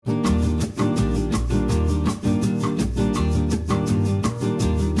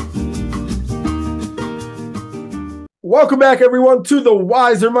Welcome back, everyone, to the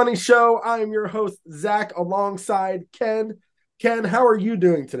Wiser Money Show. I am your host, Zach, alongside Ken. Ken, how are you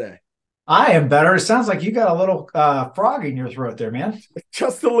doing today? I am better. It sounds like you got a little frog in your throat there, man.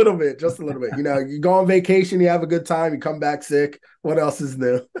 Just a little bit, just a little bit. You know, you go on vacation, you have a good time, you come back sick. What else is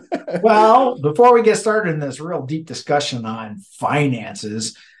new? Well, before we get started in this real deep discussion on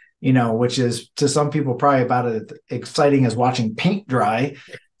finances, which is to some people probably about as exciting as watching paint dry.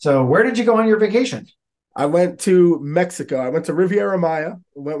 So, where did you go on your vacation? I went to Mexico. I went to Riviera Maya,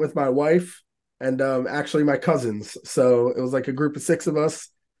 went with my wife and actually my cousins. So it was like a group of six of us,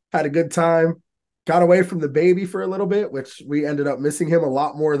 had a good time, got away from the baby for a little bit, which we ended up missing him a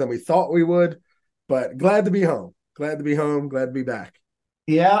lot more than we thought we would. But glad to be home. Glad to be home. Glad to be back.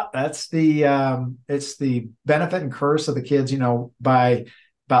 Yeah, that's it's the benefit and curse of the kids. By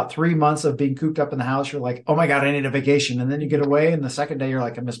about 3 months of being cooped up in the house, you're like, oh my God, I need a vacation. And then you get away, and the second day you're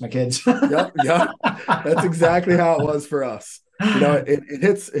like, I miss my kids. Yep, yep. That's exactly how it was for us. You know, it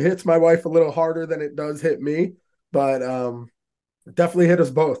hits my wife a little harder than it does hit me, but it definitely hit us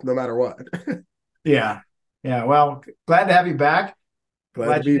both, no matter what. Yeah. Yeah. Well, glad to have you back. Glad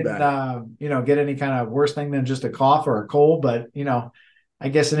to Glad you be didn't, back. get any kind of worse thing than just a cough or a cold. But, I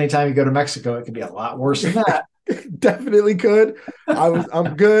guess anytime you go to Mexico, it could be a lot worse than that. Definitely could.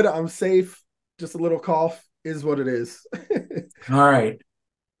 I'm good. I'm safe. Just a little cough is what it is. All right.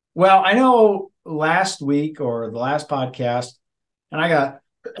 Well, I know last week or the last podcast, and I got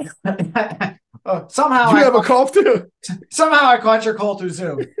You have a cough too. somehow I caught your cold through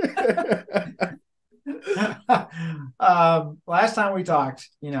Zoom. Last time we talked,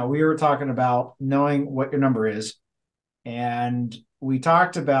 we were talking about knowing what your number is. And we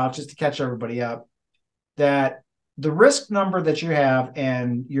talked about, just to catch everybody up, that the risk number that you have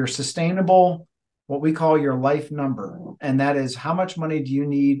and your sustainable, what we call your life number, and that is how much money do you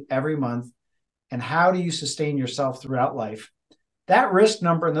need every month and how do you sustain yourself throughout life. That risk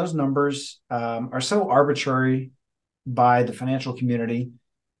number and those numbers are so arbitrary by the financial community.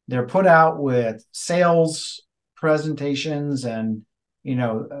 They're put out with sales presentations and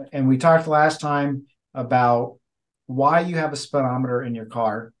we talked last time about why you have a speedometer in your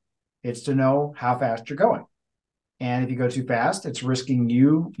car. It's to know how fast you're going. And if you go too fast, it's risking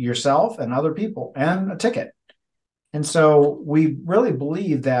you, yourself, and other people and a ticket. And so we really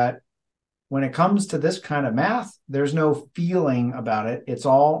believe that when it comes to this kind of math, there's no feeling about it. It's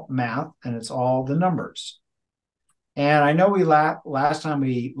all math and it's all the numbers. And I know last time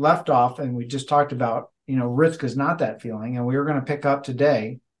we left off and we just talked about, risk is not that feeling. And we were going to pick up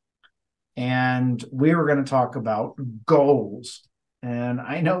today and we were going to talk about goals. And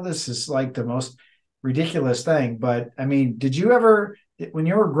I know this is like the most ridiculous thing, but I mean, did you ever, when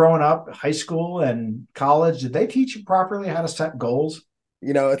you were growing up, high school and college, did they teach you properly how to set goals?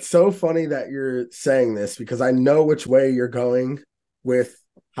 You know, it's so funny that you're saying this because I know which way you're going with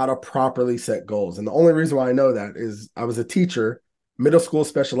how to properly set goals. And the only reason why I know that is I was a teacher, middle school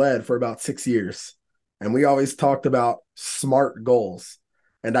special ed for about 6 years. And we always talked about SMART goals.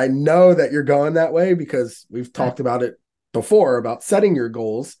 And I know that you're going that way because we've talked about it before about setting your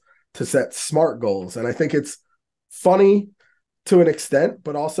goals to set SMART goals. And I think it's funny to an extent,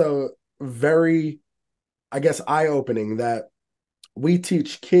 but also very, I guess, eye-opening that we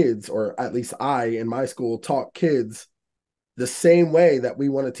teach kids, or at least I in my school taught kids the same way that we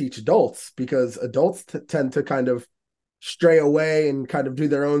want to teach adults, because adults tend to kind of stray away and kind of do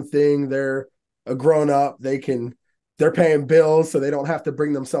their own thing. They're a grown up. They're paying bills, so they don't have to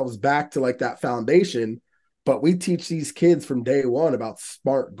bring themselves back to like that foundation. But we teach these kids from day one about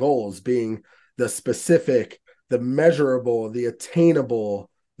SMART goals being the specific, the measurable, the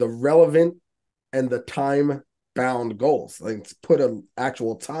attainable, the relevant, and the time bound goals. Like put an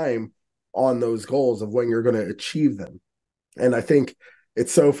actual time on those goals of when you're going to achieve them. And I think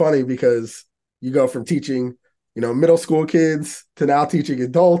it's so funny because you go from teaching, middle school kids to now teaching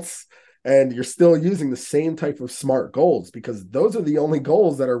adults, and you're still using the same type of SMART goals because those are the only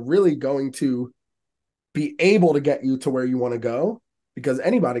goals that are really going to be able to get you to where you want to go. Because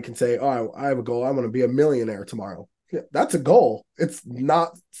anybody can say, oh, I have a goal. I'm going to be a millionaire tomorrow. Yeah, that's a goal. It's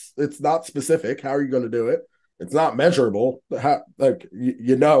not specific. How are you going to do it? It's not measurable.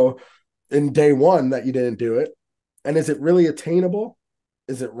 In day one that you didn't do it. And is it really attainable?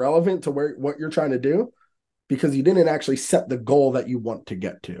 Is it relevant to what you're trying to do? Because you didn't actually set the goal that you want to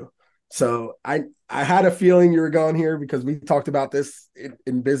get to. So I had a feeling you were going here because we talked about this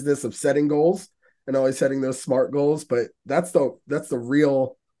in business of setting goals and always setting those SMART goals. But that's the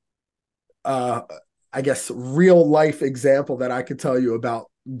real, I guess, real life example that I could tell you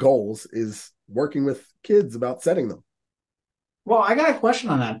about goals is working with kids about setting them. Well, I got a question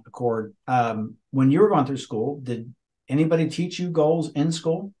on that, Accord. When you were going through school, anybody teach you goals in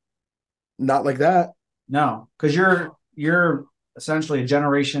school? Not like that. No, because you're essentially a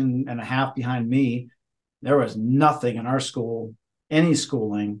generation and a half behind me. There was nothing in our school, any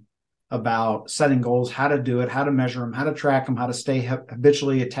schooling, about setting goals, how to do it, how to measure them, how to track them, how to stay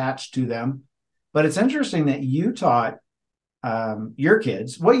habitually attached to them. But it's interesting that you taught your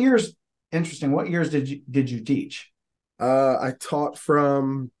kids. What years? Interesting. What years did you teach? I taught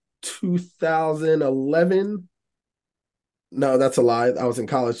from 2011. No, that's a lie. I was in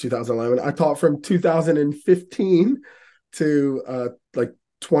college 2011. I taught from 2015 to like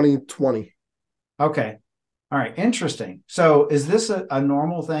 2020. Okay. All right. Interesting. So is this a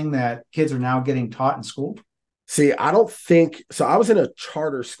normal thing that kids are now getting taught in school? See, I don't think so. I was in a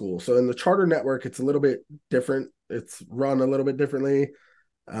charter school. So in the charter network, it's a little bit different. It's run a little bit differently.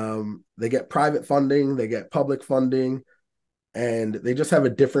 They get private funding, they get public funding, and they just have a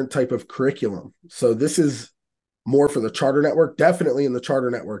different type of curriculum. So this is more for the charter network. Definitely in the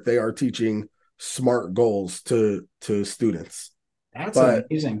charter network, they are teaching SMART goals to students. That's But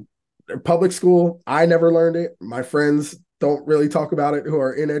amazing. public school, I never learned it. My friends don't really talk about it who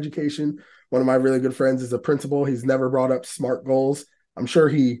are in education. One of my really good friends is a principal. He's never brought up SMART goals. I'm sure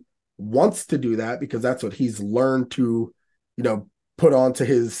he wants to do that because that's what he's learned to, put on to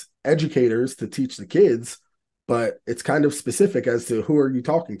his educators to teach the kids. But it's kind of specific as to who are you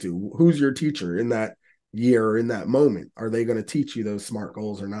talking to? Who's your teacher in that year or in that moment? Are they going to teach you those SMART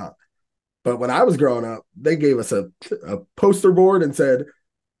goals or not? But when I was growing up, they gave us a poster board and said,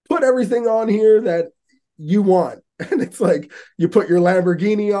 put everything on here that you want. And it's like you put your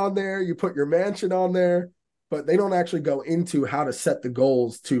Lamborghini on there, you put your mansion on there, but they don't actually go into how to set the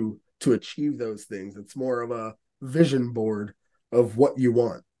goals to achieve those things. It's more of a vision board of what you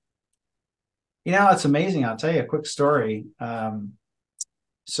want. It's amazing. I'll tell you a quick story.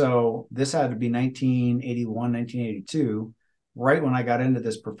 So this had to be 1981, 1982, right when I got into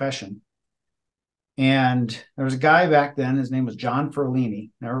this profession. And there was a guy back then, his name was John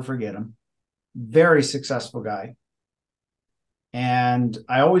Ferlini, never forget him, very successful guy. And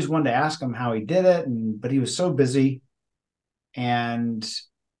I always wanted to ask him how he did it, but he was so busy. And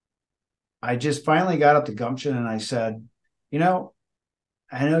I just finally got up the gumption and I said,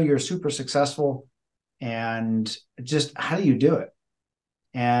 I know you're super successful, and just how do you do it?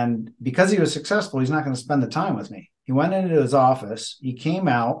 And because he was successful, he's not going to spend the time with me. He went into his office, he came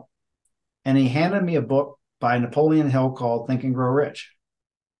out, and he handed me a book by Napoleon Hill called Think and Grow Rich.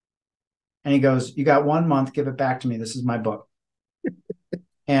 And he goes, you got 1 month, give it back to me. This is my book.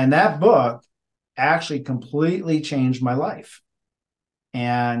 And that book actually completely changed my life.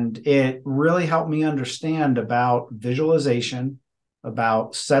 And it really helped me understand about visualization,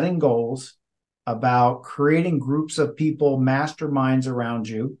 about setting goals, about creating groups of people, masterminds around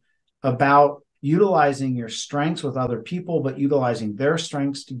you, about utilizing your strengths with other people, but utilizing their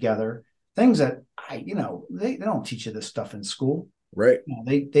strengths together. Things that they don't teach you this stuff in school. Right.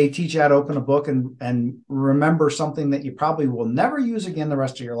 They teach you how to open a book and remember something that you probably will never use again the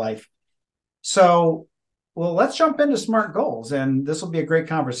rest of your life. So, well, let's jump into SMART goals, and this will be a great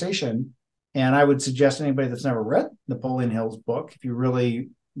conversation. And I would suggest anybody that's never read Napoleon Hill's book, if you really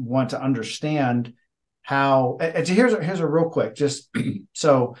want to understand how. Here's a real quick, just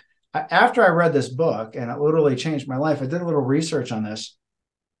so after I read this book and it literally changed my life, I did a little research on this.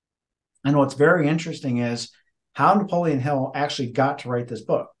 And what's very interesting is how Napoleon Hill actually got to write this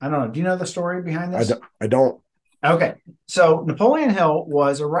book. I don't know. Do you know the story behind this? I don't. Okay. So Napoleon Hill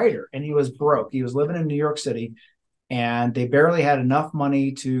was a writer and he was broke. He was living in New York City and they barely had enough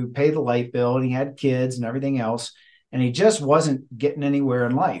money to pay the light bill, and he had kids and everything else. And he just wasn't getting anywhere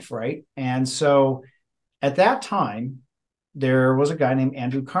in life, right? And so at that time, there was a guy named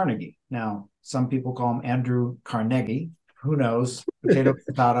Andrew Carnegie. Now, some people call him Andrew Carnegie. Who knows? Potato,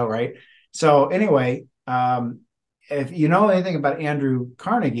 potato, right? So anyway, if you know anything about Andrew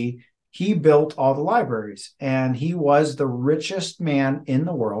Carnegie, he built all the libraries, and he was the richest man in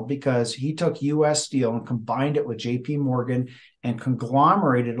the world because he took U.S. Steel and combined it with J.P. Morgan and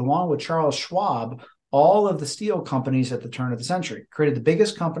conglomerated, along with Charles Schwab, all of the steel companies at the turn of the century. Created the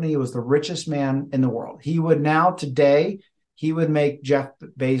biggest company. He was the richest man in the world. He would make Jeff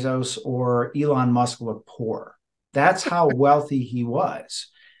Bezos or Elon Musk look poor. That's how wealthy he was.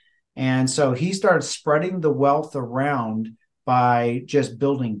 And so he started spreading the wealth around by just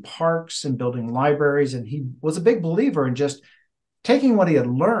building parks and building libraries. And he was a big believer in just taking what he had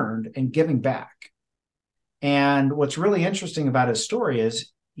learned and giving back. And what's really interesting about his story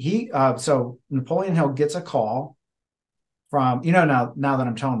is so Napoleon Hill gets a call from, now that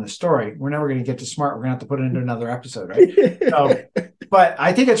I'm telling this story, we're never going to get to SMART. We're going to have to put it into another episode, right? But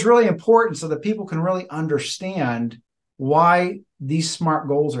I think it's really important so that people can really understand why these SMART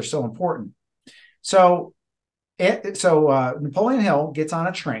goals are so important. So, Napoleon Hill gets on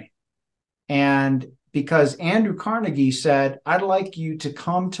a train, and because Andrew Carnegie said, "I'd like you to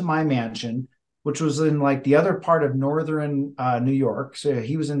come to my mansion," which was in like the other part of northern New York. So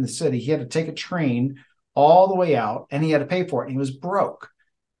he was in the city. He had to take a train all the way out, and he had to pay for it. And he was broke.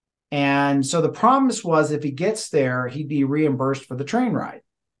 And so the promise was if he gets there, he'd be reimbursed for the train ride.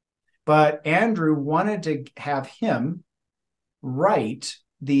 But Andrew wanted to have him write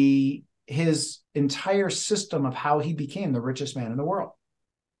his entire system of how he became the richest man in the world.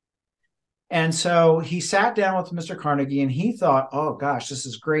 And so he sat down with Mr. Carnegie and he thought, oh gosh, this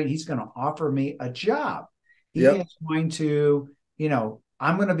is great. He's going to offer me a job. He is going to,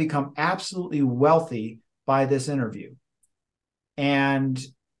 I'm going to become absolutely wealthy by this interview. And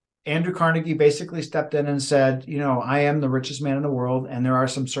Andrew Carnegie basically stepped in and said, I am the richest man in the world, and there are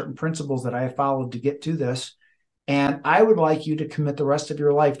some certain principles that I have followed to get to this. And I would like you to commit the rest of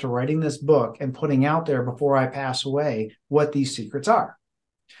your life to writing this book and putting out there before I pass away what these secrets are.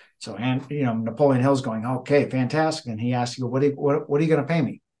 So, and Napoleon Hill's going, okay, fantastic. And he asks you, what are you going to pay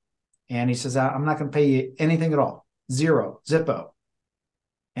me? And he says, I'm not going to pay you anything at all. Zero, zippo.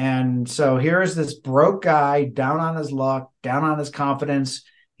 And so here's this broke guy down on his luck, down on his confidence.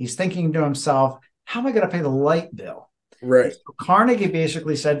 He's thinking to himself, how am I going to pay the light bill? Right. So Carnegie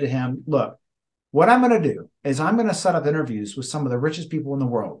basically said to him, look, what I'm going to do is I'm going to set up interviews with some of the richest people in the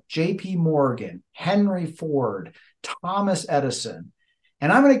world, J.P. Morgan, Henry Ford, Thomas Edison,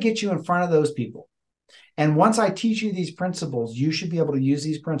 and I'm going to get you in front of those people. And once I teach you these principles, you should be able to use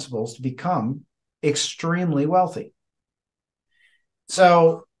these principles to become extremely wealthy.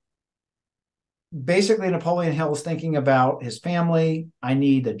 So basically, Napoleon Hill is thinking about his family. I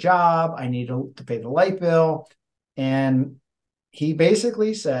need a job. I need to pay the light bill. And he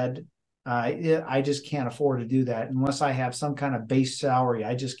basically said, I just can't afford to do that unless I have some kind of base salary.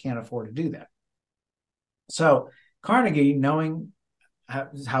 I just can't afford to do that. So Carnegie, knowing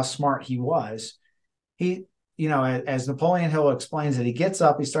how smart he was, he, as Napoleon Hill explains it, he gets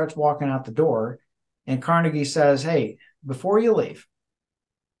up, he starts walking out the door, and Carnegie says, hey, before you leave,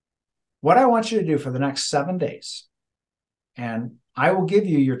 what I want you to do for the next 7 days, and I will give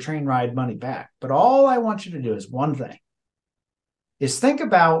you your train ride money back, but all I want you to do is one thing, is think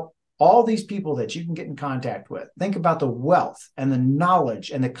about all these people that you can get in contact with. Think about the wealth and the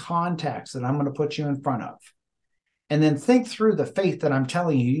knowledge and the contacts that I'm going to put you in front of. And then think through the faith that I'm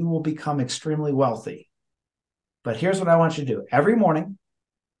telling you, you will become extremely wealthy. But here's what I want you to do. Every morning,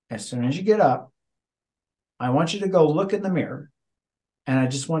 as soon as you get up, I want you to go look in the mirror, and I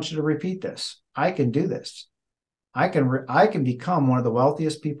just want you to repeat this. I can do this. I can become one of the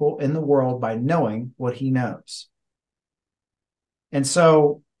wealthiest people in the world by knowing what he knows. And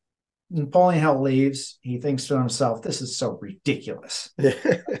so Napoleon Hill leaves. He thinks to himself, this is so ridiculous.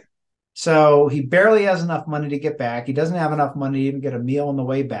 So he barely has enough money to get back. He doesn't have enough money to even get a meal on the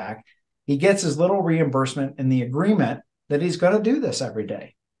way back. He gets his little reimbursement in the agreement that he's going to do this every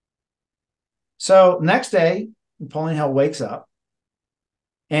day. So next day, Napoleon Hill wakes up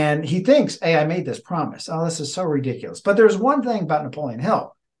and he thinks, hey, I made this promise. Oh, this is so ridiculous. But there's one thing about Napoleon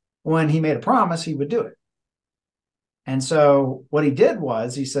Hill. When he made a promise, he would do it. And so what he did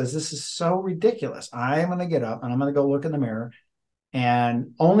was he says, this is so ridiculous. I'm going to get up and I'm going to go look in the mirror.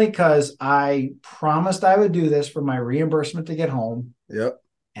 And only because I promised I would do this for my reimbursement to get home. Yep.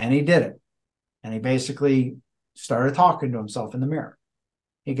 And he did it. And he basically started talking to himself in the mirror.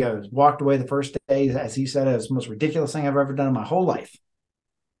 He walked away the first day, as he said, it was the most ridiculous thing I've ever done in my whole life.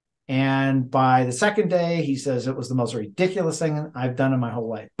 And by the second day, he says it was the most ridiculous thing I've done in my whole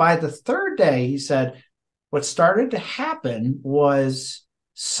life. By the third day, he said, what started to happen was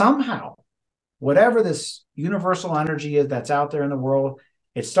somehow, whatever this universal energy is that's out there in the world,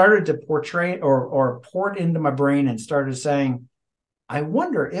 it started to portray or poured into my brain and started saying, I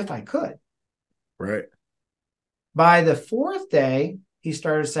wonder if I could. Right. By the fourth day, he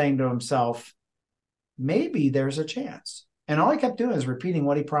started saying to himself, maybe there's a chance. And all he kept doing is repeating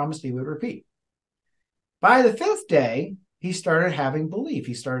what he promised he would repeat. By the fifth day, he started having belief.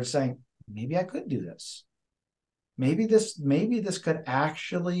 He started saying, maybe I could do this. Maybe this could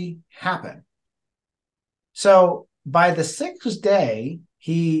actually happen. So by the sixth day,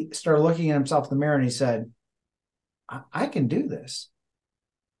 he started looking at himself in the mirror and he said, I can do this.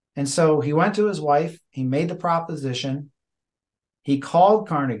 And so he went to his wife, he made the proposition, he called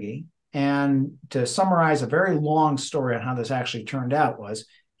Carnegie, and to summarize a very long story on how this actually turned out was,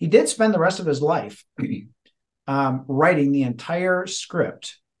 he did spend the rest of his life writing the entire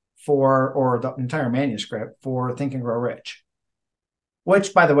script or the entire manuscript for Think and Grow Rich.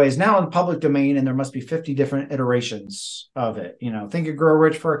 which, by the way, is now in the public domain, and there must be 50 different iterations of it. Think and Grow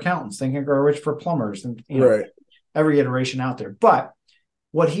Rich for accountants, Think and Grow Rich for plumbers, and Right. every iteration out there. But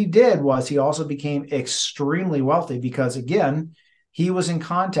what he did was he also became extremely wealthy because, again, he was in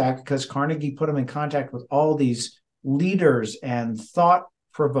contact, because Carnegie put him in contact with all these leaders and thought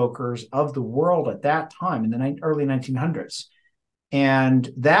provokers of the world at that time in the early 1900s. And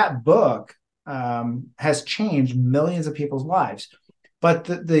that book has changed millions of people's lives. But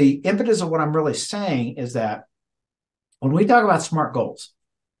the impetus of what I'm really saying is that when we talk about SMART goals,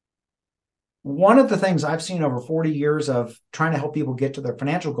 one of the things I've seen over 40 years of trying to help people get to their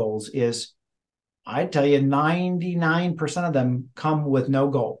financial goals is, I tell you, 99% of them come with no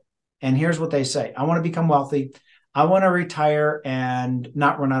goal. And here's what they say: I want to become wealthy. I want to retire and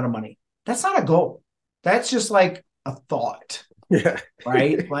not run out of money. That's not a goal. That's just like a thought. Yeah.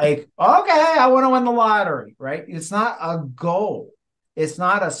 Right? Like, okay, I want to win the lottery, right? It's not a goal. It's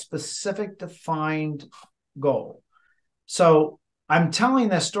not a specific defined goal. So I'm telling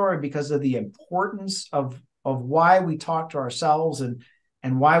this story because of the importance of why we talk to ourselves and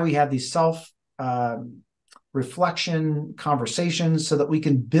why we have these self reflection conversations, so that we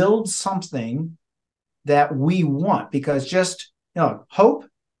can build something that we want. Because just, hope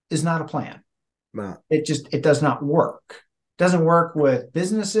is not a plan. No. It does not work. It doesn't work with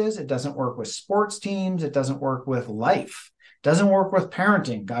businesses. It doesn't work with sports teams. It doesn't work with life. It doesn't work with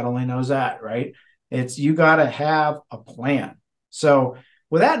parenting. God only knows that, right? You got to have a plan. So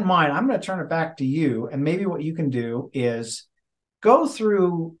with that in mind, I'm going to turn it back to you. And maybe what you can do is go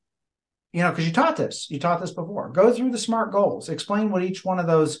through, because you taught this before. Go through the SMART goals, explain what each one of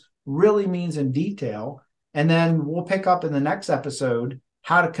those really means in detail. And then we'll pick up in the next episode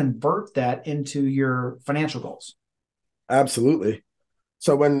how to convert that into your financial goals. Absolutely.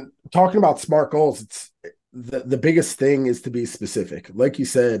 So when talking about SMART goals, it's the biggest thing is to be specific. Like you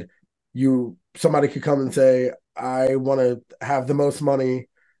said, somebody could come and say, I want to have the most money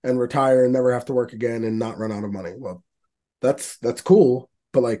and retire and never have to work again and not run out of money. Well, that's cool,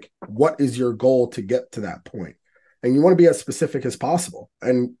 but like, what is your goal to get to that point? And you want to be as specific as possible.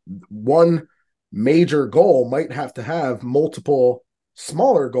 And one major goal might have to have multiple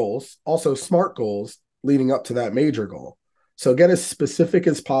smaller goals, also SMART goals, leading up to that major goal. So get as specific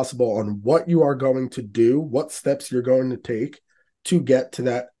as possible on what you are going to do, what steps you're going to take to get to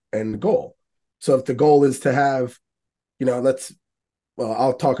that end goal. So if the goal is to have,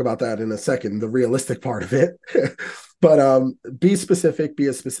 I'll talk about that in a second, the realistic part of it. But be specific, be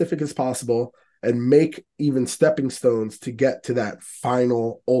as specific as possible, and make even stepping stones to get to that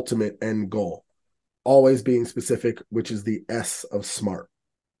final ultimate end goal. Always being specific, which is the S of SMART.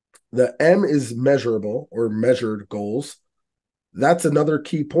 The M is measurable or measured goals. That's another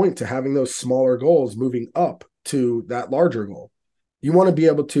key point to having those smaller goals moving up to that larger goal. You want to be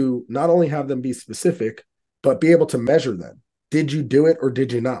able to not only have them be specific, but be able to measure them. Did you do it or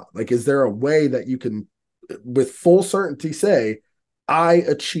did you not? Like, is there a way that you can, with full certainty, say, I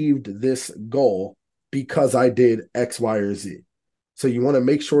achieved this goal because I did X, Y, or Z? So you want to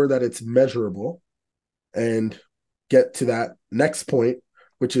make sure that it's measurable and get to that next point,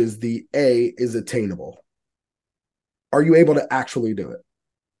 which is the A is attainable. Are you able to actually do it?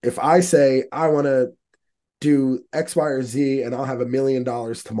 If I say I want to do X, Y, or Z and I'll have $1 million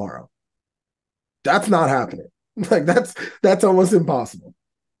tomorrow, that's not happening. Like that's almost impossible.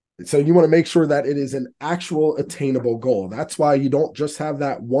 So you want to make sure that it is an actual attainable goal. That's why you don't just have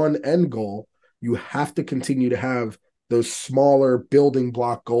that one end goal. You have to continue to have those smaller building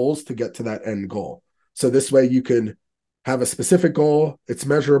block goals to get to that end goal. So this way you can have a specific goal. It's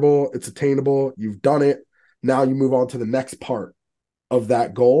measurable. It's attainable. You've done it. Now you move on to the next part of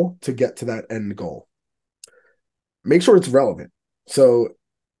that goal to get to that end goal. Make sure it's relevant. So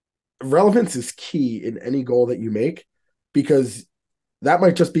relevance is key in any goal that you make, because that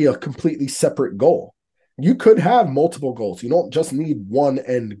might just be a completely separate goal. You could have multiple goals. You don't just need one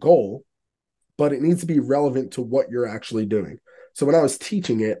end goal, but it needs to be relevant to what you're actually doing. So when I was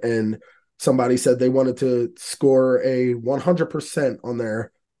teaching it and somebody said they wanted to score a 100% on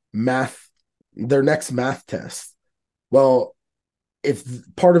their next math test. Well, if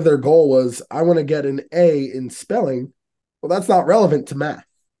part of their goal was, I want to get an A in spelling, well, that's not relevant to math.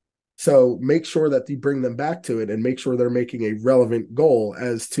 So make sure that you bring them back to it and make sure they're making a relevant goal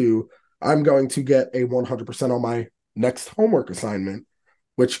as to, I'm going to get a 100% on my next homework assignment,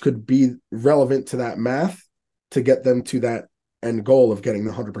 which could be relevant to that math to get them to that end goal of getting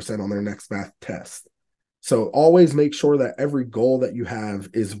the 100% on their next math test. So always make sure that every goal that you have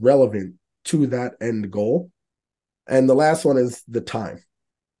is relevant to that end goal. And the last one is the time.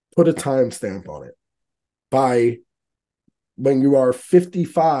 Put a time stamp on it. By when you are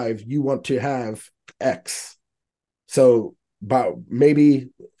 55, you want to have X. So, about maybe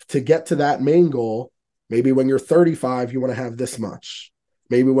to get to that main goal, maybe when you're 35, you want to have this much.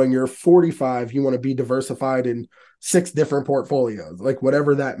 Maybe when you're 45, you want to be diversified in 6 different portfolios, like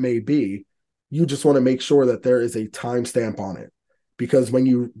whatever that may be. You just want to make sure that there is a timestamp on it. Because when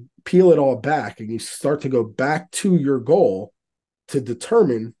you peel it all back and you start to go back to your goal to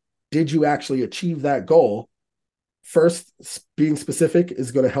determine, did you actually achieve that goal? First, being specific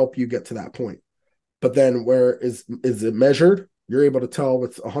is going to help you get to that point. But then where is it measured? You're able to tell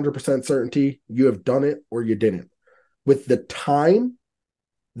with 100% certainty you have done it or you didn't. With the time,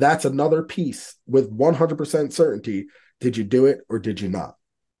 that's another piece. With 100% certainty, did you do it or did you not?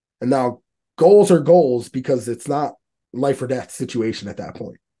 And now goals are goals because it's not life or death situation at that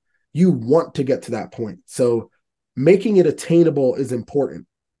point. You want to get to that point. So making it attainable is important.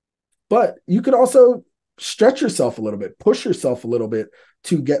 But you could also stretch yourself a little bit, push yourself a little bit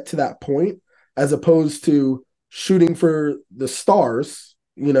to get to that point, as opposed to shooting for the stars,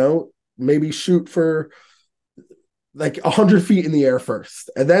 maybe shoot for like 100 feet in the air first,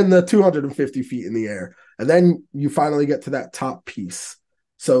 and then the 250 feet in the air. And then you finally get to that top piece.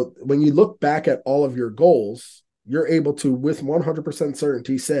 So when you look back at all of your goals, you're able to, with 100%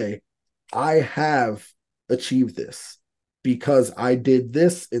 certainty, say, I have achieved this because I did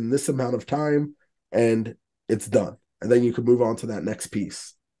this in this amount of time and it's done. And then you can move on to that next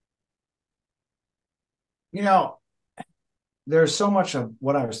piece. There's so much of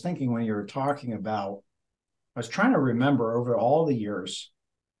what I was thinking when you were talking about. I was trying to remember over all the years,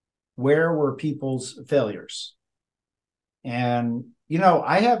 where were people's failures? And,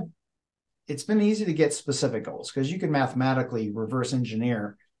 it's been easy to get specific goals because you can mathematically reverse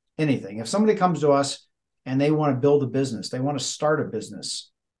engineer anything. If somebody comes to us and they want to build a business, they want to start a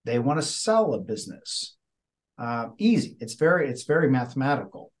business, they want to sell a business, easy. It's very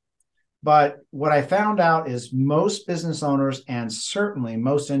mathematical. But what I found out is most business owners, and certainly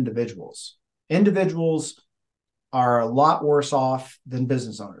most individuals are a lot worse off than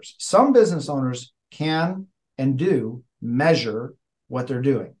business owners. Some business owners can and do measure what they're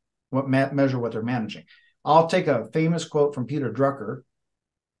doing, measure what they're managing. I'll take a famous quote from Peter Drucker,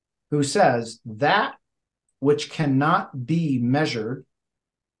 who says, that which cannot be measured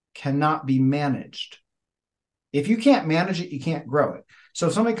cannot be managed. If you can't manage it, you can't grow it. So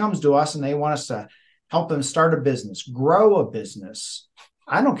if somebody comes to us and they want us to help them start a business, grow a business,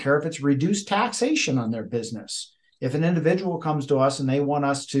 I don't care if it's reduced taxation on their business. If an individual comes to us and they want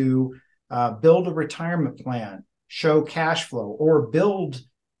us to build a retirement plan, show cash flow, or build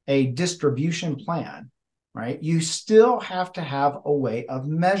a distribution plan, right? You still have to have a way of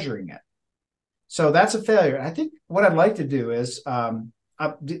measuring it. So that's a failure. I think what I'd like to do is,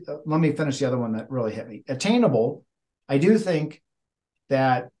 let me finish the other one that really hit me. Attainable. I do think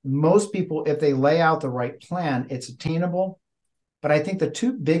that most people, if they lay out the right plan, it's attainable. But I think the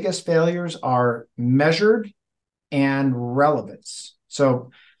 2 biggest failures are measured and relevance.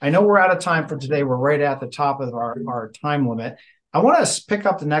 So I know we're out of time for today. We're right at the top of our time limit. I want to pick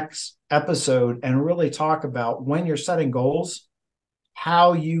up the next episode and really talk about, when you're setting goals,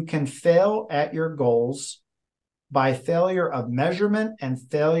 how you can fail at your goals by failure of measurement and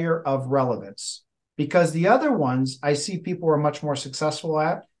failure of relevance. Because the other ones I see people are much more successful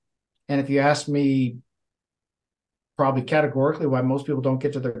at. And if you ask me probably categorically why most people don't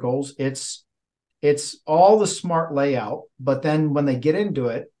get to their goals, it's all the smart layout, but then when they get into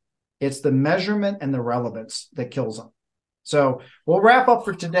it, it's the measurement and the relevance that kills them. So we'll wrap up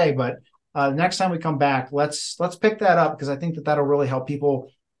for today, but next time we come back, let's pick that up, because I think that'll really help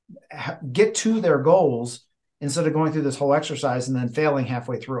people get to their goals instead of going through this whole exercise and then failing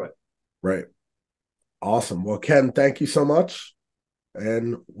halfway through it. Right. Awesome. Well, Ken, thank you so much,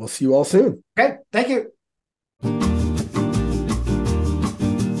 and we'll see you all soon. Okay. Thank you.